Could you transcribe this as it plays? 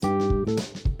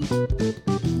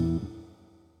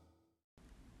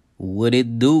What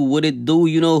it do? What it do?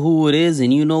 You know who it is,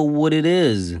 and you know what it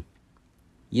is.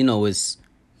 It's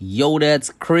Yo, That's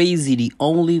Crazy, the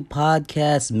only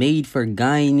podcast made for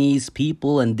Guyanese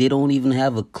people, and they don't even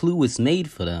have a clue it's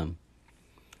made for them.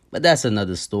 But that's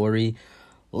another story.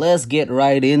 Let's get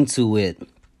right into it.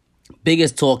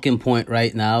 Biggest talking point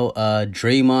right now,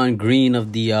 Draymond Green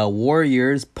of the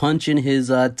Warriors punching his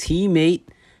teammate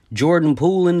Jordan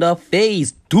Poole in the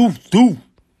face. Doof, doof.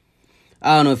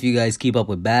 I don't know if you guys keep up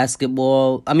with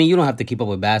basketball. I mean, you don't have to keep up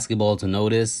with basketball to know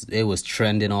this. It was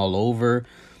trending all over.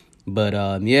 But,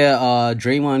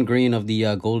 Draymond Green of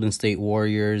the Golden State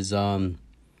Warriors,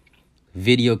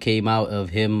 video came out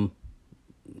of him.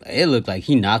 It looked like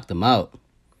he knocked him out.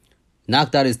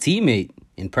 Knocked out his teammate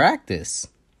in practice.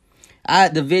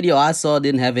 The video I saw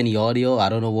didn't have any audio. I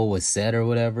don't know what was said or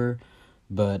whatever.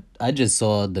 But I just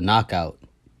saw the knockout.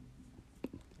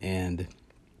 And,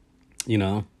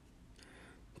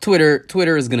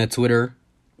 Twitter is gonna Twitter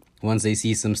once they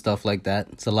see some stuff like that.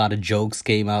 It's a lot of jokes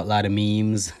came out, a lot of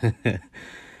memes.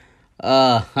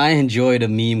 I enjoy the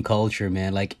meme culture,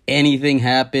 man. Like, anything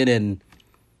happened and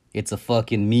it's a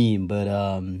fucking meme. But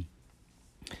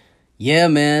yeah,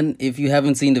 man, if you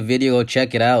haven't seen the video,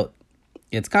 check it out.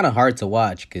 It's kind of hard to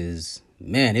watch because,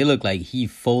 man, it looked like he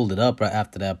folded up right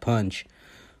after that punch.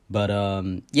 But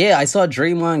I saw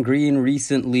Draymond Green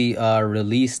recently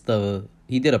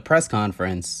he did a press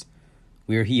conference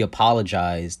where he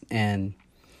apologized. And,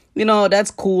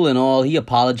 that's cool and all. He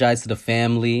apologized to the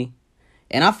family.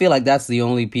 And I feel like that's the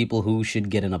only people who should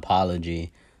get an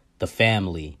apology. The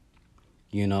family.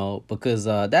 Because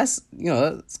that's,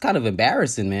 it's kind of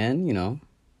embarrassing, man.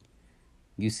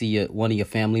 You see one of your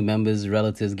family members,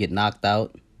 relatives get knocked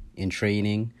out in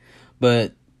training.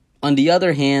 But on the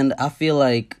other hand, I feel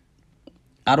like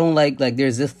I don't like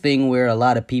there's this thing where a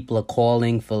lot of people are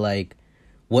calling for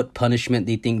what punishment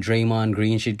they think Draymond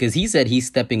Green should, because he said he's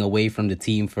stepping away from the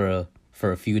team for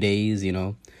a few days,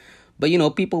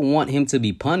 But, people want him to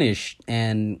be punished.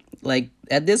 And,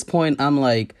 at this point, I'm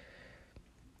like,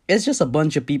 it's just a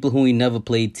bunch of people who ain't never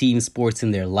played team sports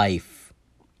in their life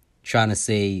trying to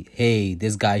say, hey,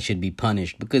 this guy should be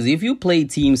punished. Because if you play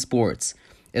team sports,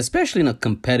 especially in a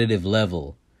competitive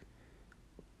level,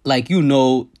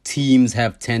 teams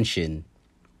have tension.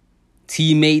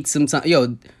 Teammates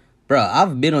sometimes, bro,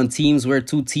 I've been on teams where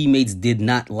two teammates did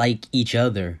not like each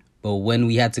other. But when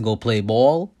we had to go play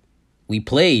ball, we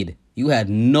played. You had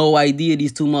no idea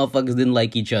these two motherfuckers didn't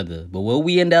like each other. But when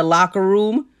we in that locker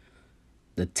room,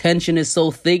 the tension is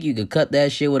so thick you could cut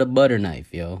that shit with a butter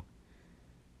knife, yo.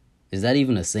 Is that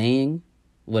even a saying?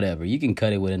 Whatever, you can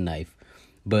cut it with a knife.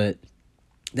 But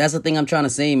that's the thing I'm trying to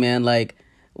say, man.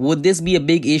 Would this be a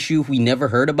big issue if we never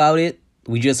heard about it?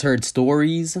 We just heard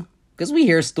stories? Because we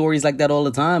hear stories like that all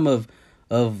the time of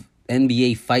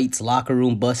NBA fights, locker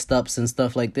room bust-ups and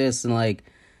stuff like this. And,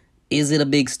 is it a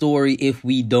big story if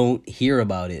we don't hear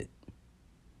about it?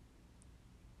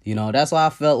 That's why I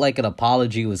felt like an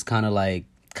apology was kind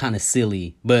of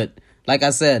silly. But, like I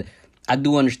said, I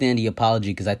do understand the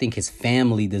apology because I think his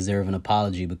family deserve an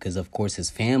apology because, of course, his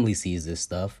family sees this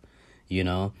stuff,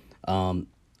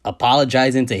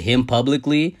 Apologizing to him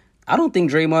publicly, I don't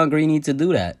think Draymond Green needs to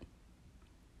do that.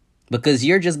 Because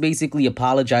you're just basically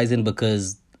apologizing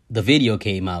because the video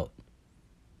came out.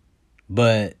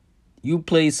 But you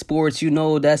play sports,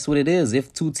 that's what it is.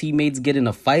 If two teammates get in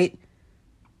a fight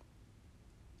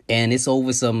and it's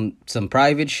over some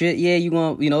private shit, yeah, you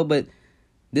gonna, but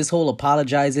this whole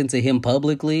apologizing to him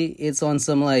publicly, it's on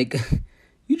some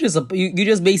you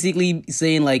just basically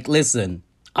saying listen,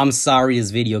 I'm sorry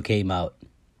this video came out.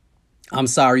 I'm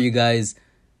sorry you guys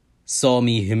saw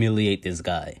me humiliate this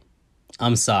guy.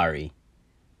 I'm sorry.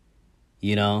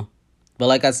 But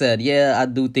like I said, yeah, I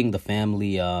do think the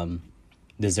family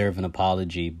deserve an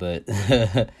apology. But,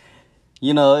 it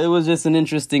was just an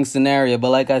interesting scenario. But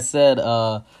like I said,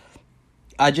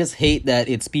 I just hate that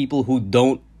it's people who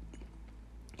don't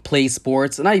play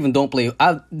sports. And I even don't play.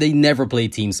 They never play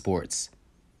team sports.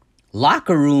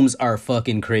 Locker rooms are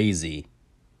fucking crazy.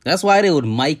 That's why they would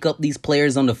mic up these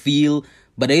players on the field,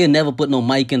 but they would never put no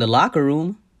mic in the locker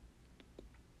room.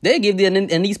 They give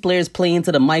and these players play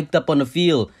into the mic'd up on the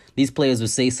field. These players would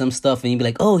say some stuff and you'd be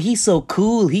like, oh, he's so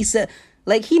cool. He said,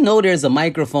 he know there's a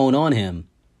microphone on him.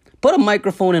 Put a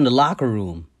microphone in the locker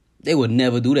room. They would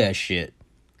never do that shit.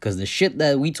 Because the shit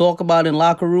that we talk about in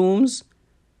locker rooms,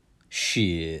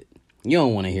 shit, you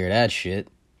don't want to hear that shit.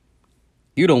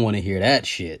 You don't want to hear that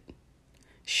shit.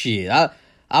 Shit,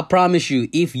 I promise you,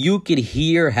 if you could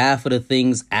hear half of the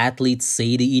things athletes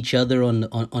say to each other on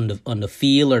the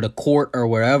field or the court or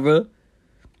wherever,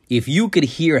 if you could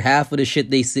hear half of the shit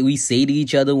we say to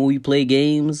each other when we play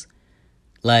games,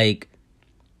 like,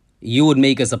 you would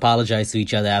make us apologize to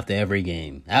each other after every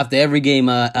game. After every game,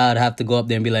 I'd have to go up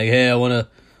there and be like, hey, I want to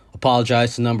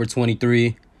apologize to number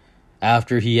 23.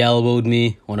 After he elbowed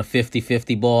me on a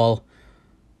 50-50 ball,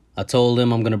 I told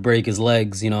him I'm going to break his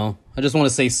legs, I just want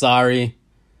to say sorry.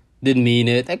 Didn't mean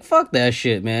it. Like, fuck that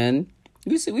shit, man.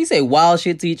 We say wild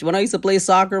shit to each... When I used to play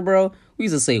soccer, bro, we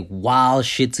used to say wild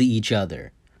shit to each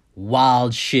other.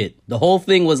 Wild shit. The whole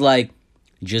thing was like,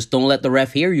 just don't let the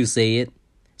ref hear you say it.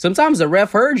 Sometimes the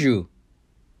ref heard you.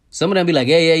 Some of them be like,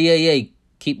 hey,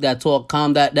 keep that talk,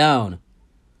 calm that down.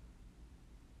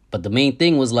 But the main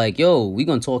thing was like, yo, we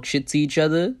gonna talk shit to each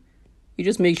other. You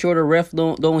just make sure the ref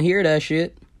don't hear that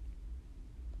shit.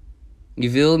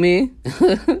 You feel me?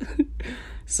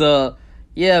 So,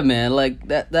 yeah, man, like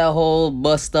that whole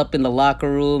bust up in the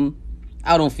locker room,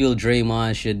 I don't feel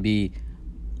Draymond should be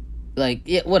like,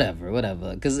 yeah, whatever.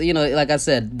 Because, like I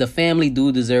said, the family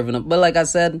do deserve it. But like I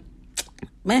said,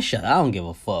 man, shut up. I don't give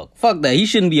a fuck. Fuck that. He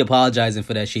shouldn't be apologizing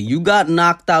for that shit. You got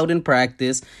knocked out in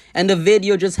practice, and the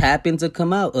video just happened to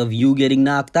come out of you getting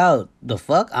knocked out. The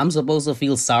fuck? I'm supposed to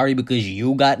feel sorry because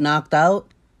you got knocked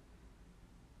out?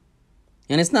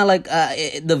 And it's not like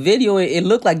the video, it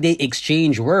looked like they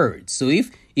exchanged words. So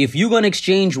if you're going to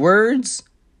exchange words,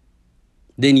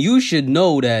 then you should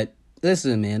know that,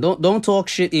 listen, man, don't talk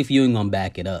shit if you ain't going to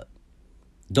back it up.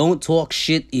 Don't talk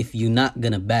shit if you're not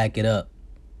going to back it up.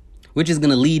 Which is going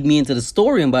to lead me into the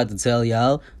story I'm about to tell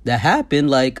y'all that happened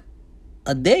like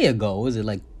a day ago. Was it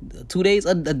like 2 days,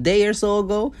 a day or so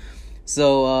ago?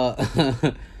 So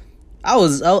I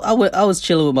was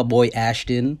chilling with my boy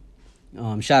Ashton.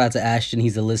 Shout out to Ashton.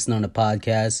 He's a listener on the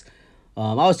podcast.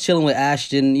 I was chilling with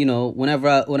Ashton.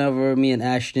 Whenever me and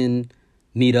Ashton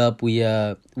meet up, we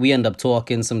end up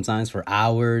talking sometimes for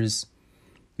hours.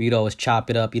 We'd always chop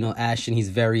it up. Ashton, he's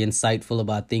very insightful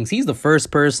about things. He's the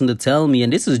first person to tell me,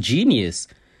 and this is genius.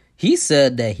 He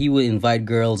said that he would invite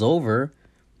girls over,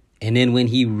 and then when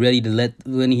he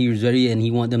was ready and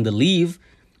he want them to leave,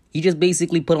 he just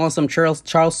basically put on some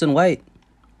Charleston White.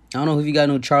 I don't know if you guys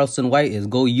know who Charleston White is.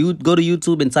 Go to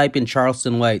YouTube and type in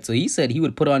Charleston White. So he said he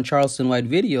would put on Charleston White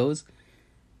videos,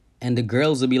 and the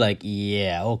girls would be like,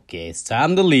 yeah, okay, it's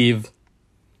time to leave.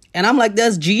 And I'm like,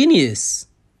 that's genius.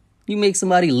 You make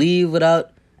somebody leave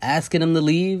without asking them to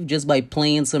leave just by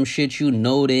playing some shit they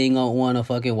ain't gonna want to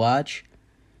fucking watch.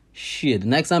 Shit, the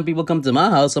next time people come to my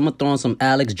house, I'm gonna throw on some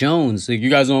Alex Jones. So you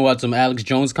guys wanna watch some Alex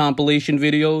Jones compilation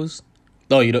videos?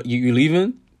 Oh, you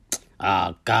leaving?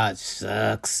 Oh, God,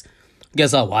 sucks.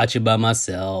 Guess I'll watch it by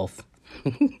myself.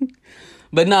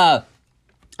 But nah,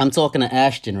 I'm talking to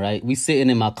Ashton, right? We sitting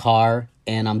in my car,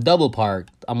 and I'm double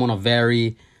parked. I'm on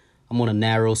a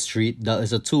narrow street.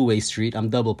 It's a two-way street. I'm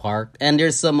double parked. And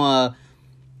there's some,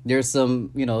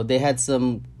 they had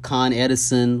some, Con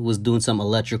Edison was doing some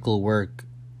electrical work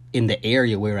in the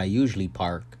area where I usually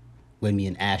park when me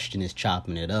and Ashton is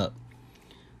chopping it up.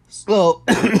 So,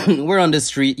 we're on the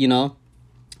street,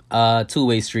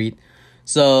 two-way street.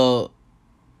 So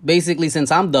basically,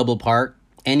 since I'm double parked,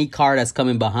 any car that's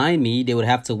coming behind me, they would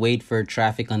have to wait for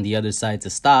traffic on the other side to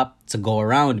stop to go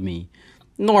around me.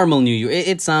 Normal New York.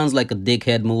 It sounds like a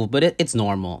dickhead move, but it's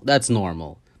normal. That's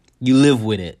normal. You live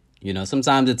with it.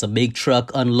 Sometimes it's a big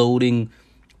truck unloading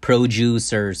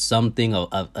produce or something,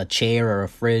 a chair or a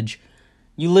fridge.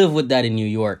 You live with that in New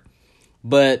York.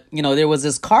 But, there was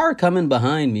this car coming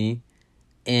behind me,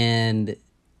 and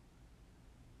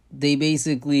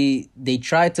they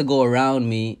tried to go around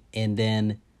me, and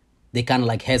then they kind of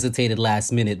like hesitated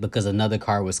last minute because another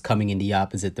car was coming in the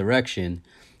opposite direction.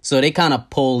 So they kind of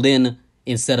pulled in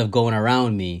instead of going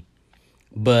around me.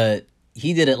 But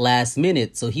he did it last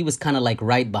minute, so he was kind of like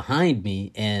right behind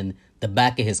me, and the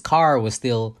back of his car was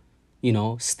still,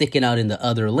 sticking out in the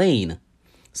other lane.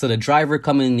 So the driver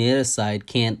coming on the other side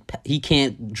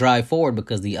can't drive forward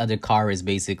because the other car is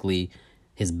basically,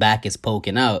 his back is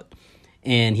poking out.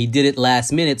 And he did it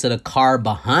last minute, so the car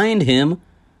behind him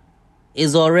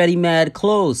is already mad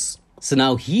close. So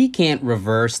now he can't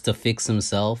reverse to fix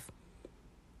himself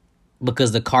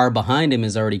because the car behind him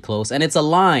is already close. And it's a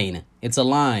line.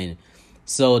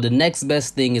 So the next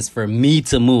best thing is for me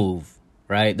to move,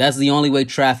 right? That's the only way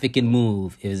traffic can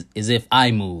move is if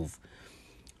I move.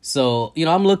 So,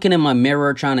 I'm looking in my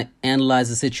mirror trying to analyze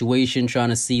the situation, trying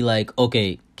to see like,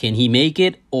 okay, can he make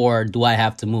it or do I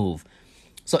have to move?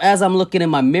 So as I'm looking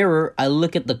in my mirror, I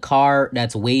look at the car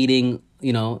that's waiting,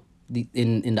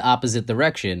 in the opposite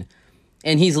direction.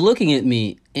 And he's looking at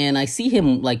me, and I see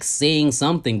him like saying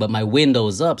something, but my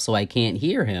window's up, so I can't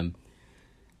hear him.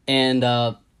 And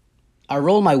I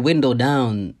roll my window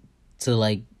down to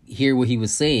like hear what he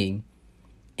was saying.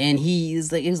 And he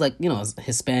was like, a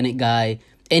Hispanic guy.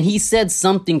 And he said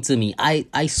something to me.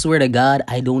 I swear to God,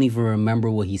 I don't even remember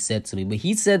what he said to me. But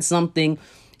he said something,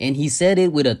 and he said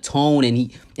it with a tone, and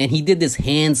he did this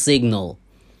hand signal.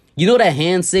 You know that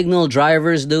hand signal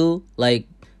drivers do? Like,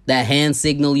 that hand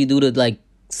signal you do to, like,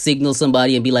 signal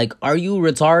somebody and be like, are you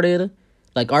retarded?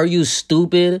 Like, are you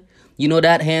stupid? You know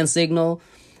that hand signal?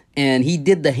 And he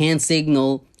did the hand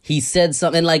signal. He said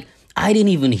something, like, I didn't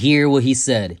even hear what he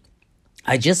said.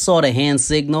 I just saw the hand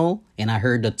signal, and I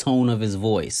heard the tone of his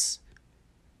voice.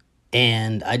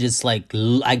 And I just, like,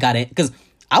 I got it, because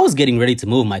I was getting ready to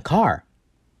move my car.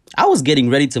 I was getting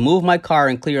ready to move my car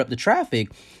and clear up the traffic.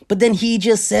 But then he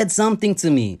just said something to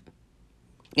me.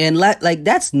 And, like,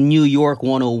 that's New York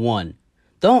 101.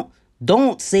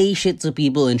 Don't say shit to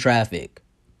people in traffic.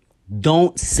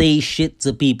 Don't say shit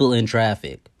to people in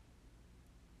traffic.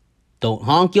 Don't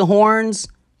honk your horns.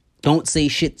 Don't say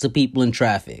shit to people in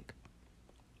traffic.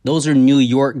 Those are New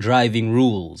York driving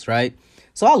rules, right?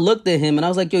 So I looked at him and I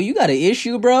was like, yo, you got an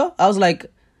issue, bro? I was like,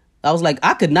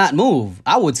 I could not move.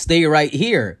 I would stay right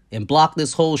here and block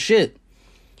this whole shit.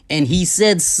 And he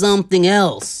said something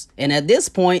else. And at this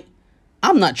point,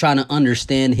 I'm not trying to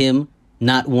understand him,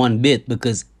 not one bit,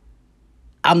 because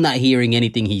I'm not hearing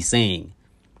anything he's saying.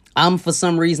 For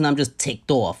some reason, I'm just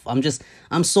ticked off. I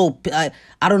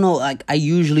don't know, like, I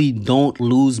usually don't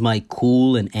lose my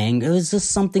cool and anger. It's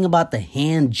just something about the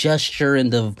hand gesture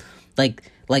and the,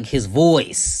 like his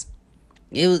voice.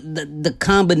 It was the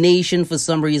combination, for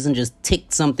some reason, just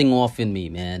ticked something off in me,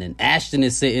 man. And Ashton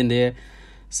is sitting there.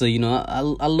 So,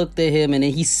 I looked at him and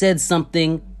he said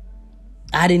something.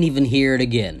 I didn't even hear it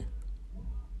again.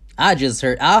 I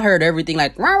heard everything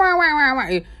like, wah, wah, wah, wah,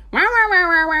 wah.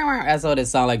 That's what it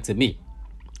sounded like to me.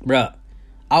 Bruh.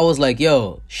 I was like,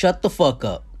 yo, shut the fuck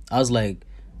up. I was like,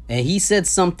 and he said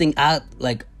something, I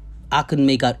couldn't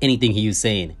make out anything he was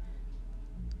saying.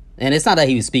 And it's not that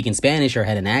he was speaking Spanish or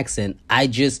had an accent. I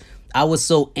was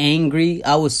so angry.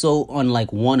 I was so on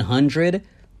like 100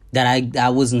 that I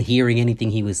wasn't hearing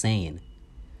anything he was saying.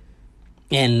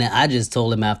 And I just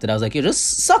told him after that, I was like, yo,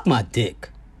 just suck my dick.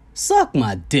 Suck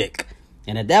my dick.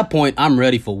 And at that point, I'm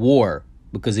ready for war.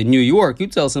 Because in New York, you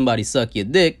tell somebody suck your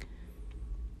dick,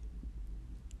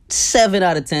 7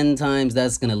 out of 10 times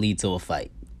that's going to lead to a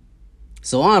fight.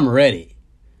 So I'm ready.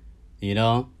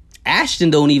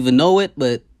 Ashton don't even know it,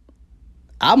 but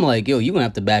I'm like, yo, you're going to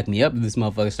have to back me up if this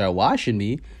motherfucker start watching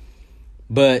me.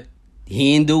 But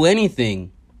he didn't do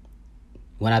anything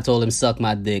when I told him suck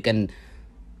my dick. And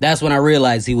that's when I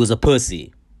realized he was a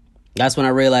pussy.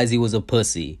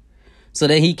 So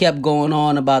then he kept going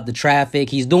on about the traffic.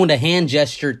 He's doing the hand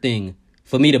gesture thing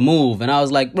for me to move. And I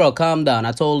was like, bro, calm down.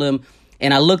 I told him,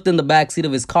 and I looked in the backseat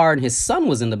of his car, and his son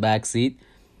was in the backseat.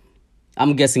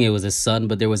 I'm guessing it was his son,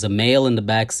 but there was a male in the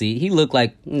backseat. He looked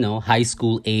like, high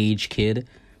school age kid.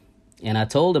 And I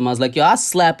told him, I was like, yo, I'll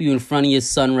slap you in front of your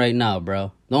son right now,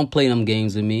 bro. Don't play them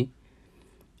games with me.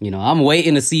 I'm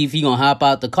waiting to see if he gonna hop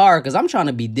out the car, because I'm trying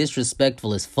to be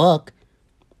disrespectful as fuck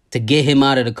to get him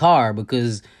out of the car,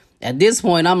 because at this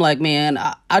point, I'm like, man,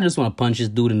 I just want to punch this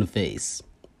dude in the face.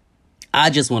 I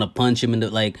just want to punch him in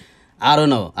the, like, I don't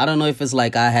know. I don't know if it's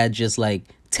like I had just, like,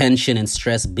 tension and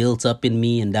stress built up in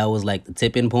me, and that was, like, the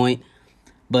tipping point.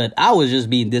 But I was just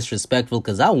being disrespectful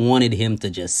because I wanted him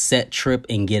to just set trip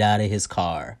and get out of his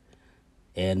car.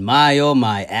 And my, oh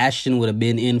my, Ashton would have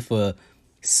been in for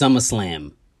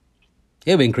SummerSlam.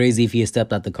 It would have been crazy if he had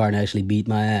stepped out the car and actually beat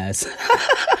my ass.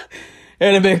 It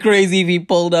would have been crazy if he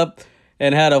pulled up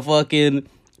and had a fucking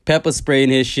pepper spray in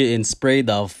his shit and sprayed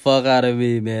the fuck out of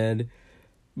me, man.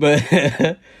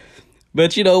 But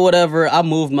whatever. I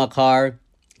moved my car.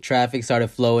 Traffic started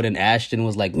flowing, and Ashton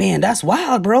was like, man, that's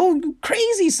wild, bro. You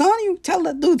crazy, son. You tell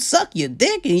that dude suck your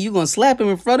dick, and you gonna slap him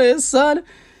in front of his son?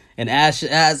 And as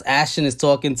Ashton is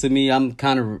talking to me, I'm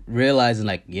kind of realizing,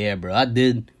 like, yeah, bro, I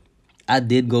did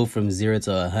go from 0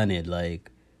 to 100.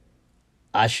 Like,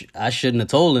 I shouldn't have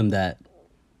told him that.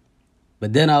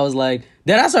 But then I was like,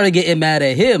 then I started getting mad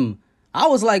at him. I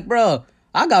was like, bro,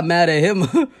 I got mad at him.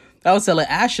 I was telling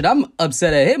Ashton, I'm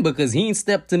upset at him because he ain't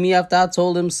stepped to me after I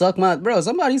told him suck my... Bro,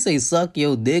 somebody say suck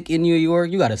your dick in New York,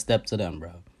 you got to step to them,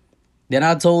 bro. Then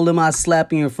I told him I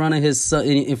slap you in front of his son,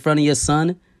 in front of your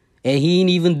son, and he ain't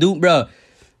even do... Bro,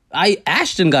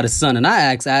 Ashton got a son, and I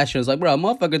asked Ashton, I was like, bro, a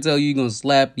motherfucker tell you gonna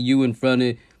slap you in front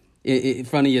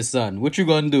of your son. What you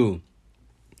gonna do?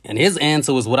 And his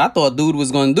answer was what I thought dude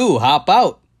was gonna do. Hop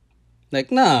out.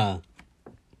 Like, nah.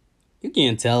 You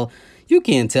can't tell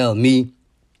me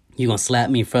you gonna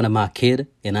slap me in front of my kid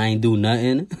and I ain't do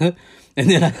nothing. And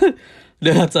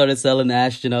then I started selling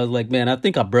Ashton. I was like, man, I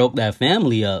think I broke that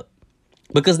family up.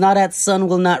 Because now that son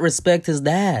will not respect his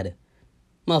dad.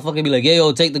 Motherfucker be like, hey,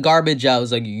 yo, take the garbage out.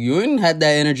 It's like, you ain't had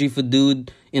that energy for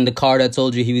dude in the car that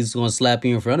told you he was going to slap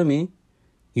you in front of me.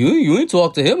 You ain't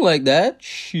talk to him like that.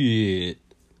 Shit.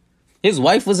 His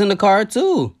wife was in the car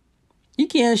too. He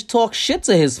can't talk shit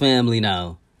to his family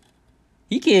now.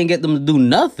 He can't get them to do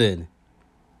nothing.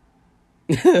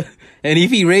 And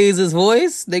if he raises his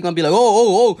voice, they going to be like,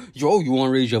 yo, you want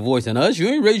to raise your voice at us? You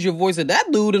ain't raise your voice at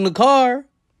that dude in the car.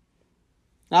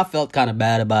 I felt kind of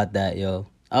bad about that, yo.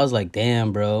 I was like,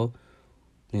 damn, bro.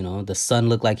 You know, the son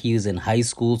looked like he was in high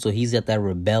school, so he's at that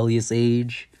rebellious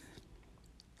age.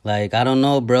 Like, I don't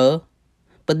know, bro.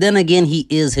 But then again, he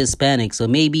is Hispanic, so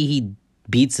maybe he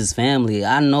beats his family.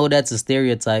 I know that's a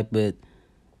stereotype, but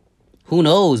who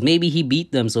knows? Maybe he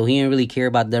beat them, so he didn't really care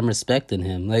about them respecting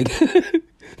him. Like,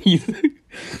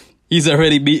 he's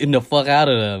already beating the fuck out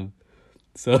of them.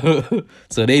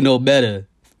 So they know better.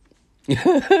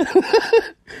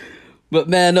 But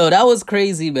man, no, that was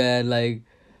crazy, man. Like,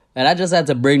 and I just had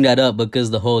to bring that up because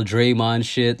the whole Draymond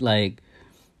shit, like,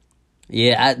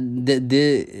 yeah,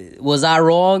 was I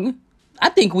wrong? I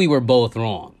think we were both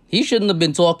wrong. He shouldn't have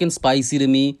been talking spicy to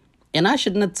me, and I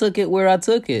shouldn't have took it where I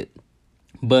took it.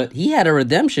 But he had a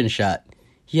redemption shot.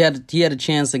 He had a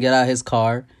chance to get out of his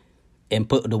car and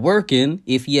put the work in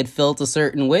if he had felt a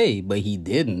certain way, but he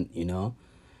didn't, you know.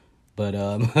 But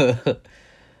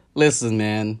listen,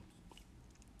 man.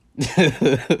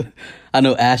 I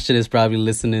know Ashton is probably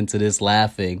listening to this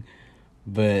laughing,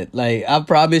 but like, I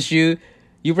promise you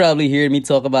probably hear me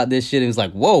talk about this shit and it's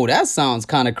like, whoa, that sounds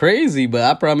kind of crazy, but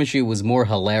I promise you it was more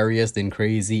hilarious than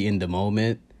crazy in the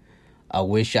moment. I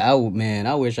wish I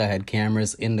had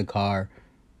cameras in the car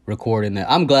recording that.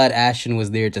 I'm glad Ashton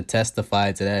was there to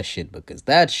testify to that shit because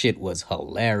that shit was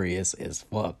hilarious as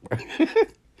fuck, bro.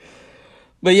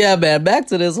 But yeah, man, back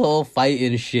to this whole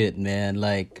fighting shit, man.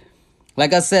 Like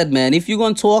I said, man, if you're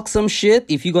going to talk some shit,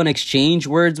 if you're going to exchange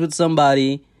words with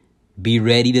somebody, be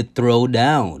ready to throw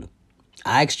down.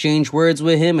 I exchanged words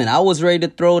with him and I was ready to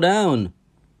throw down.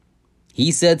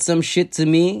 He said some shit to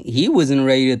me. He wasn't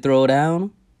ready to throw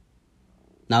down.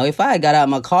 Now, if I got out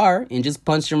my car and just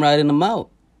punched him right in the mouth,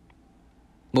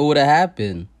 what would have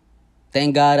happened?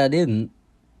 Thank God I didn't.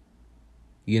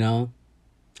 You know?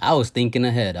 I was thinking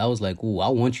ahead. I was like, ooh, I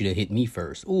want you to hit me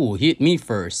first. Ooh, hit me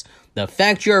first. The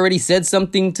fact you already said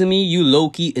something to me, you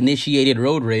low-key initiated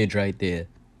road rage right there.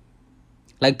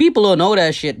 Like, people don't know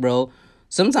that shit, bro.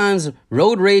 Sometimes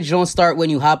road rage don't start when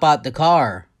you hop out the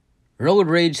car. Road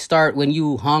rage start when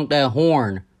you honk that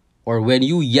horn or when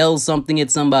you yell something at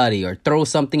somebody or throw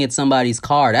something at somebody's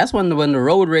car. That's when the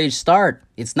road rage start.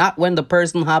 It's not when the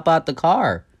person hop out the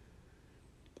car.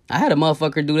 I had a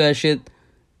motherfucker do that shit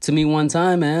to me one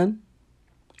time, man.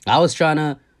 I was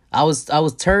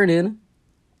turning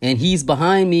and he's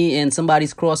behind me and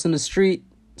somebody's crossing the street.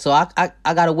 So I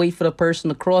gotta wait for the person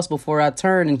to cross before I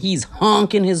turn and he's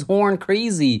honking his horn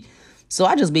crazy. So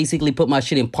I just basically put my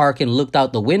shit in park and looked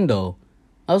out the window.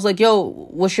 I was like, yo,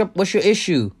 what's your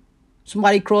issue?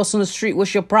 Somebody crossing the street,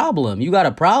 what's your problem? You got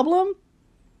a problem?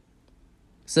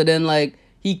 So then like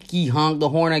he honked the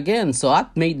horn again. So I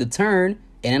made the turn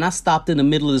and then I stopped in the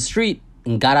middle of the street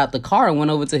and got out the car and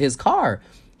went over to his car.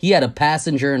 He had a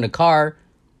passenger in the car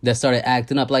that started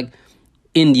acting up, like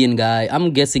Indian guy.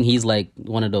 I'm guessing he's like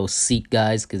one of those Sikh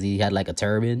guys because he had like a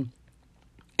turban.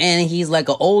 And he's like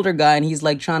an older guy and he's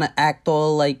like trying to act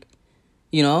all like,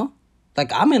 you know,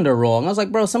 like I'm in the wrong. I was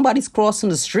like, bro, somebody's crossing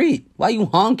the street. Why you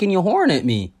honking your horn at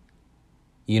me?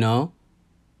 You know?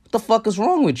 What the fuck is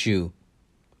wrong with you?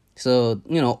 So,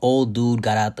 you know, old dude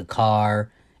got out the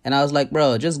car. And I was like,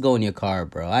 bro, just go in your car,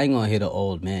 bro. I ain't gonna hit an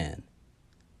old man.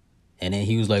 And then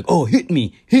he was like, oh, hit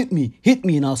me,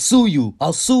 and I'll sue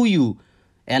you.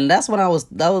 And that's when I was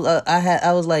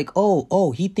like,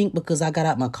 oh, he think because I got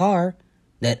out my car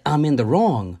that I'm in the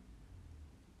wrong.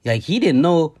 Like, he didn't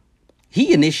know.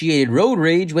 He initiated road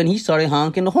rage when he started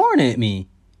honking the horn at me.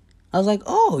 I was like,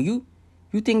 oh, you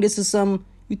think this is some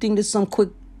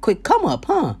quick come up,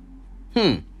 huh?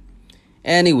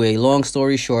 Anyway, long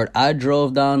story short, I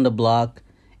drove down the block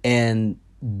and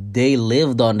they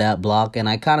lived on that block and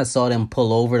I kind of saw them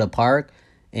pull over to park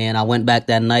and I went back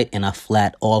that night and I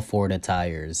flat all 4 of the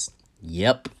tires.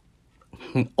 Yep.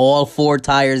 All 4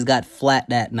 tires got flat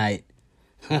that night.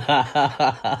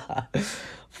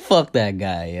 Fuck that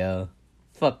guy, yo.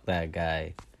 Fuck that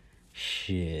guy.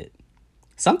 Shit.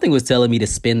 Something was telling me to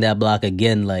spin that block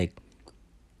again like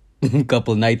a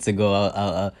couple nights ago.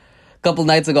 A couple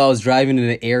nights ago, I was driving in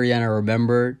the area and I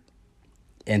remembered.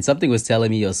 And something was telling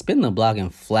me, yo, spin the block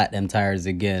and flat them tires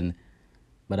again.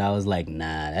 But I was like,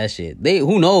 nah, that shit.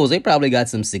 Who knows? They probably got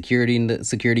some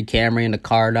security camera in the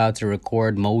car now to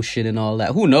record motion and all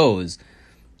that. Who knows?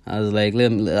 I was like, I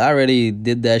already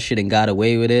did that shit and got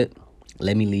away with it.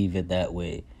 Let me leave it that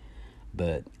way.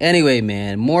 But anyway,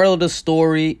 man, moral of the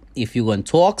story, if you gonna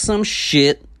talk some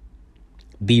shit,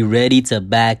 be ready to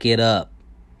back it up.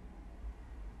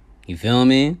 You feel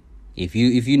me? If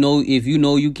you know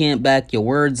you can't back your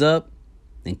words up,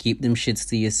 then keep them shits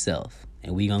to yourself.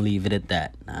 And we gonna leave it at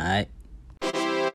that. Alright?